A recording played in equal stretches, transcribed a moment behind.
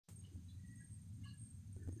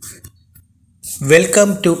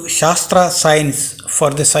Welcome to Shastra Science for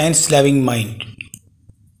the science loving mind.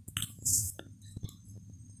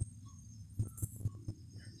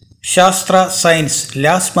 Shastra Science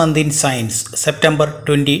last month in Science, September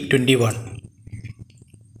 2021.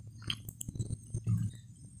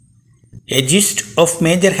 A gist of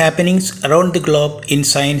major happenings around the globe in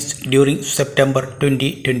science during September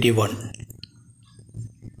 2021.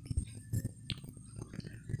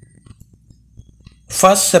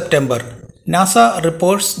 First September, NASA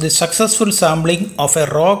reports the successful sampling of a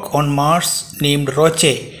rock on Mars named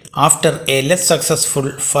Roche after a less successful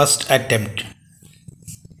first attempt.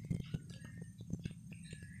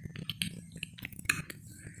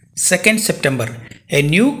 2nd September, a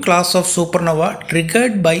new class of supernova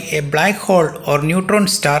triggered by a black hole or neutron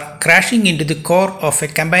star crashing into the core of a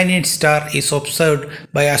companion star is observed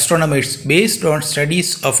by astronomers based on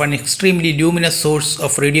studies of an extremely luminous source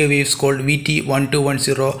of radio waves called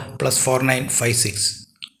VT1210 plus 4956.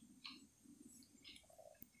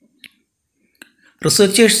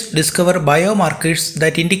 Researchers discover biomarkers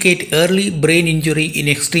that indicate early brain injury in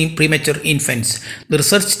extreme premature infants. The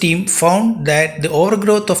research team found that the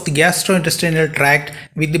overgrowth of the gastrointestinal tract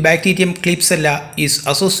with the bacterium Klebsiella is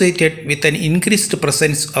associated with an increased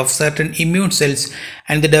presence of certain immune cells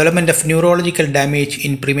and the development of neurological damage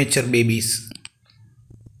in premature babies.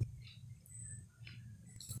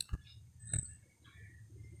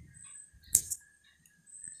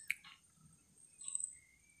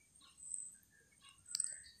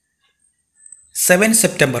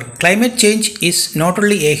 September 7. Climate change is not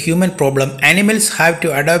only a human problem, animals have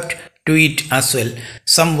to adapt to it as well.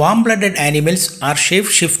 Some warm-blooded animals are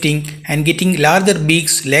shape-shifting and getting larger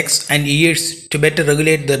beaks, legs and ears to better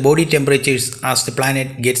regulate their body temperatures as the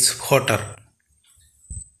planet gets hotter.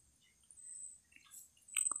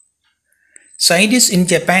 Scientists in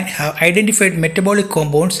Japan have identified metabolic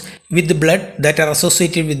compounds with the blood that are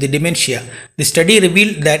associated with the dementia. The study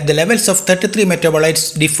revealed that the levels of 33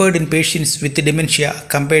 metabolites differed in patients with dementia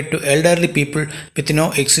compared to elderly people with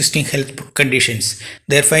no existing health conditions.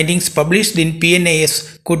 Their findings, published in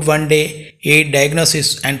PNAS, could one day aid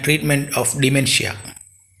diagnosis and treatment of dementia.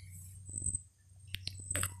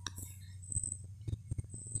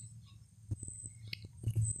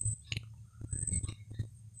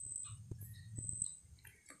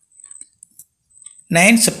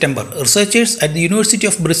 September 9. Researchers at the University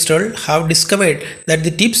of Bristol have discovered that the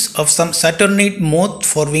tips of some Saturnid moth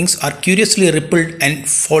forewings are curiously rippled and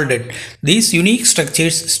folded. These unique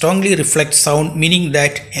structures strongly reflect sound, meaning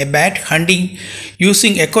that a bat hunting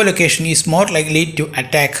using echolocation is more likely to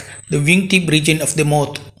attack the wingtip region of the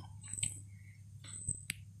moth.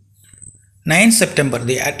 September 9.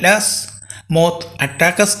 The Atlas moth,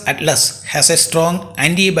 Atragus atlas, has a strong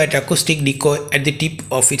anti-bat acoustic decoy at the tip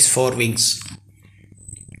of its forewings.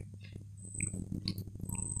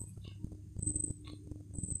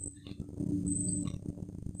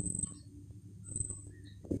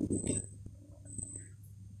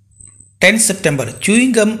 September 10.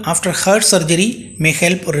 Chewing gum after heart surgery may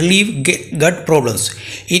help relieve gut problems.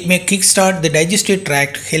 It may kickstart the digestive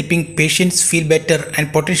tract, helping patients feel better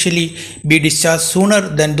and potentially be discharged sooner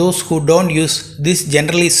than those who don't use this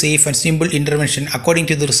generally safe and simple intervention, according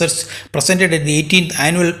to the research presented at the 18th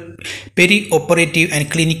annual Perioperative and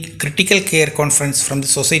Critical Care Conference from the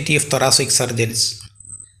Society of Thoracic Surgeons.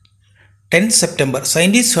 September 10.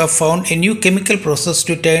 Scientists have found a new chemical process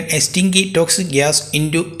to turn a stinky toxic gas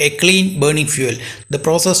into a clean burning fuel. The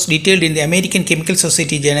process, detailed in the American Chemical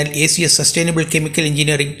Society journal ACS Sustainable Chemical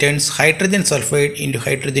Engineering, turns hydrogen sulfide into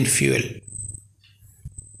hydrogen fuel.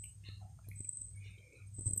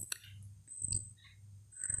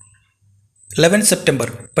 September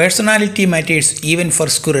 11. Personality matters even for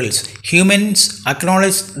squirrels. Humans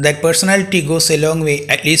acknowledge that personality goes a long way,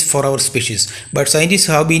 at least for our species, but scientists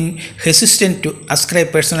have been hesitant to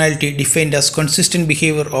ascribe personality defined as consistent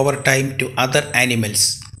behavior over time to other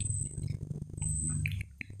animals.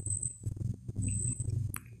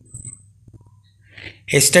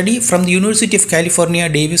 A study from the University of California,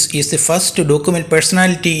 Davis is the first to document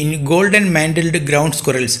personality in golden-mantled ground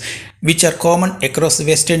squirrels, which are common across the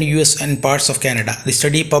western US and parts of Canada. The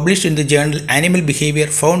study, published in the journal Animal Behavior,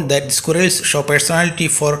 found that the squirrels show personality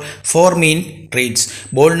for 4 main traits: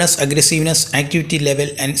 boldness, aggressiveness, activity level,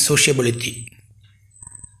 and sociability.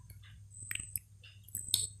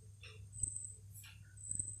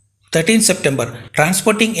 September 13.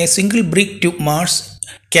 Transporting a single brick to Mars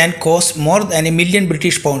can cost more than £1 million,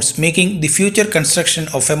 making the future construction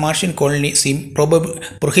of a Martian colony seem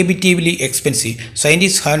prohibitively expensive.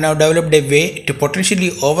 Scientists have now developed a way to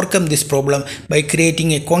potentially overcome this problem by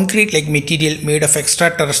creating a concrete-like material made of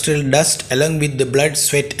extraterrestrial dust along with the blood,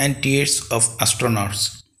 sweat, and tears of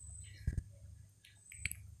astronauts.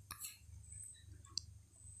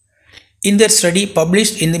 In their study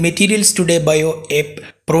published in the Materials Today Bio, a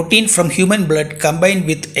protein from human blood combined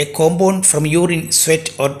with a compound from urine,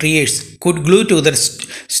 sweat, or tears could glue to the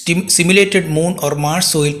simulated moon or Mars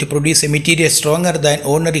soil to produce a material stronger than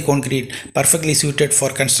ordinary concrete, perfectly suited for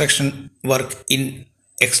construction work in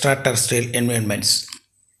extraterrestrial environments.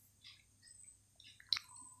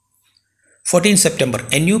 14 September,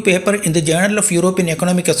 a new paper in the Journal of European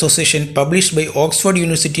Economic Association published by Oxford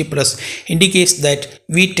University Press indicates that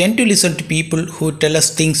we tend to listen to people who tell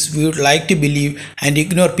us things we would like to believe and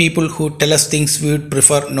ignore people who tell us things we would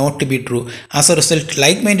prefer not to be true. As a result,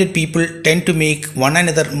 like-minded people tend to make one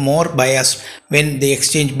another more biased when they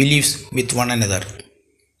exchange beliefs with one another.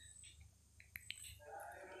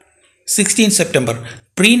 16 September.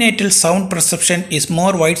 Prenatal sound perception is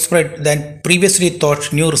more widespread than previously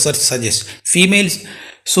thought, new research suggests. Female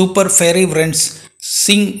super fairy wrens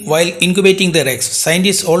sing while incubating their eggs.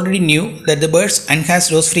 Scientists already knew that the bird's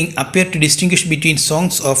enhanced offspring appear to distinguish between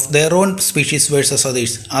songs of their own species versus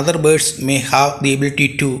others. Other birds may have the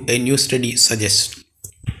ability to, a new study suggests.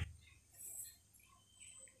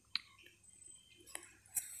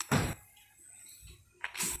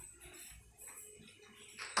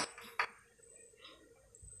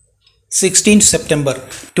 16th September.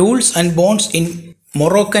 Tools and bones in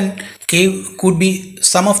Moroccan cave could be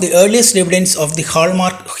some of the earliest evidence of the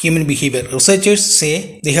hallmark human behavior. Researchers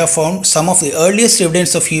say they have found some of the earliest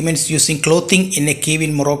evidence of humans using clothing in a cave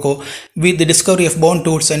in Morocco, with the discovery of bone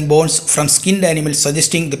tools and bones from skinned animals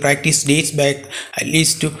suggesting the practice dates back at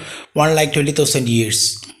least to 1,20,000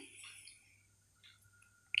 years.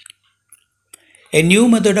 A new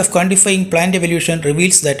method of quantifying plant evolution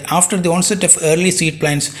reveals that after the onset of early seed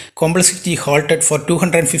plants, complexity halted for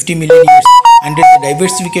 250 million years until the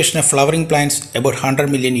diversification of flowering plants about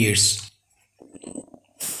 100 million years.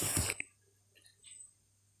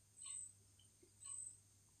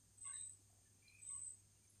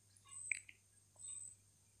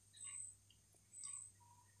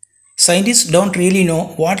 Scientists don't really know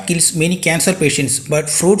what kills many cancer patients, but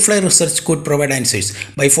fruit fly research could provide answers.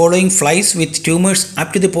 By following flies with tumors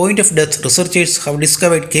up to the point of death, researchers have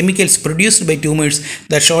discovered chemicals produced by tumors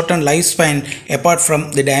that shorten lifespan apart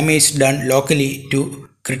from the damage done locally to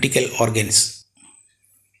critical organs.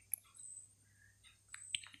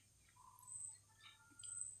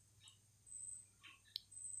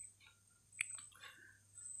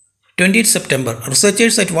 20th September,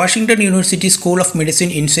 researchers at Washington University School of Medicine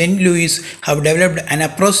in St. Louis have developed an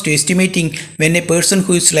approach to estimating when a person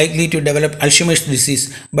who is likely to develop Alzheimer's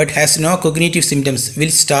disease but has no cognitive symptoms will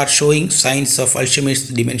start showing signs of Alzheimer's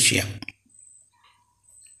dementia.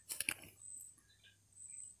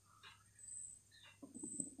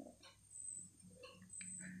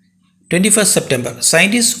 21st September,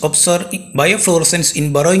 scientists observed biofluorescence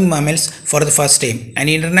in burrowing mammals for the first time. An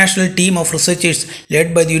international team of researchers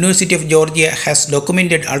led by the University of Georgia has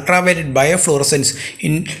documented ultraviolet biofluorescence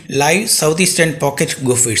in live southeastern pocket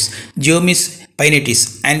gophers, Geomys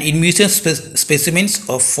pineatis, and in museum specimens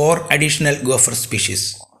of 4 additional gopher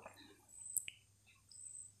species.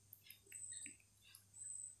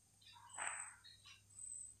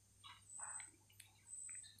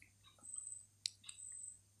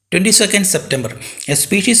 22nd September. A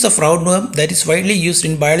species of roundworm that is widely used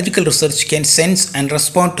in biological research can sense and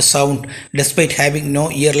respond to sound despite having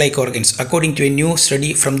no ear-like organs, according to a new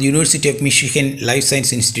study from the University of Michigan Life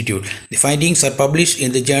Science Institute. The findings are published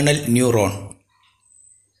in the journal Neuron.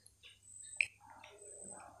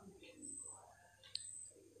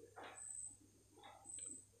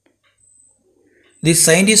 These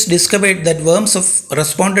scientists discovered that worms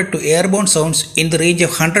responded to airborne sounds in the range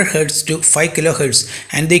of 100 Hz to 5 kHz,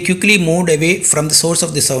 and they quickly moved away from the source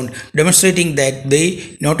of the sound, demonstrating that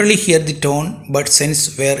they not only hear the tone but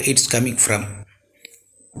sense where it's coming from.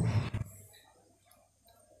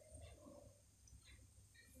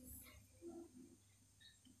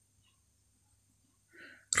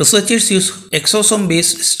 Researchers used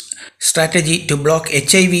exosome-based strategy to block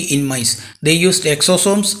HIV in mice. They used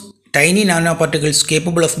exosomes, tiny nanoparticles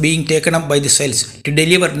capable of being taken up by the cells, to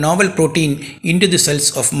deliver novel protein into the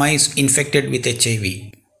cells of mice infected with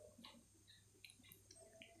HIV.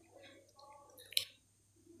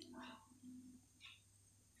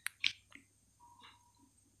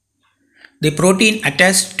 The protein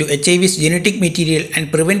attached to HIV's genetic material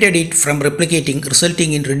and prevented it from replicating,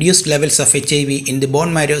 resulting in reduced levels of HIV in the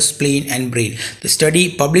bone marrow, spleen, and brain. The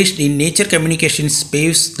study, published in Nature Communications,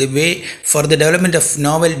 paves the way for the development of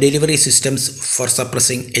novel delivery systems for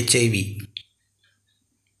suppressing HIV.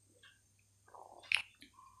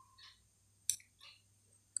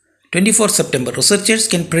 24 September. Researchers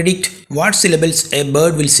can predict what syllables a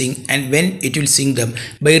bird will sing and when it will sing them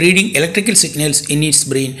by reading electrical signals in its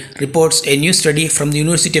brain, reports a new study from the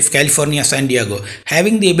University of California, San Diego.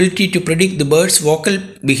 Having the ability to predict the bird's vocal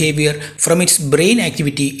behavior from its brain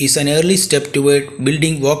activity is an early step toward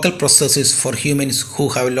building vocal processes for humans who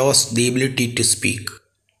have lost the ability to speak.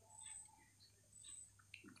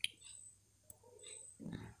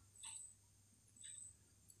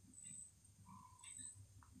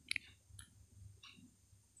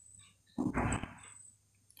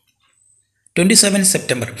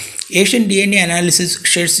 September 27. Asian DNA analysis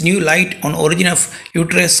sheds new light on origin of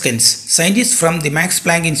Etruscans. Scientists from the Max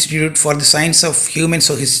Planck Institute for the Science of Human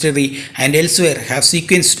History and elsewhere have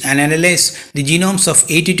sequenced and analyzed the genomes of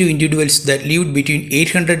 82 individuals that lived between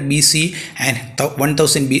 800 BC and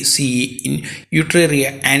 1000 BCE in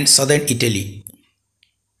Etruria and southern Italy.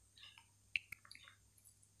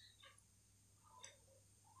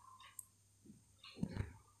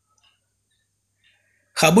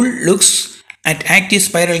 Hubble looks at active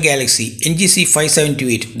spiral galaxy NGC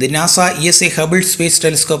 5728. The NASA ESA Hubble Space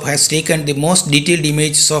Telescope has taken the most detailed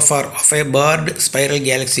image so far of a barred spiral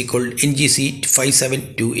galaxy called NGC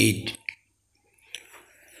 5728.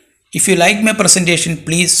 If you like my presentation,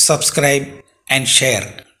 please subscribe and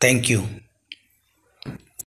share. Thank you.